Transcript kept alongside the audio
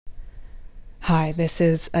Hi, this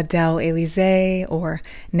is Adele Elise, or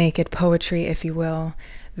Naked Poetry, if you will.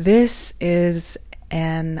 This is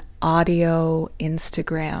an audio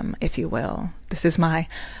Instagram, if you will. This is my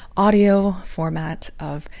audio format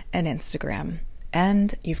of an Instagram.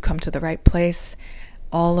 And you've come to the right place.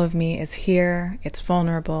 All of me is here. It's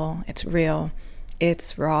vulnerable. It's real.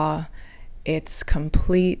 It's raw. It's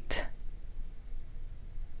complete,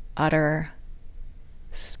 utter,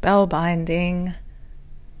 spellbinding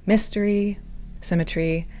mystery,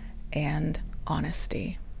 symmetry, and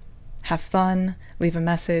honesty. Have fun. Leave a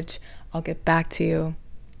message. I'll get back to you.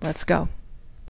 Let's go.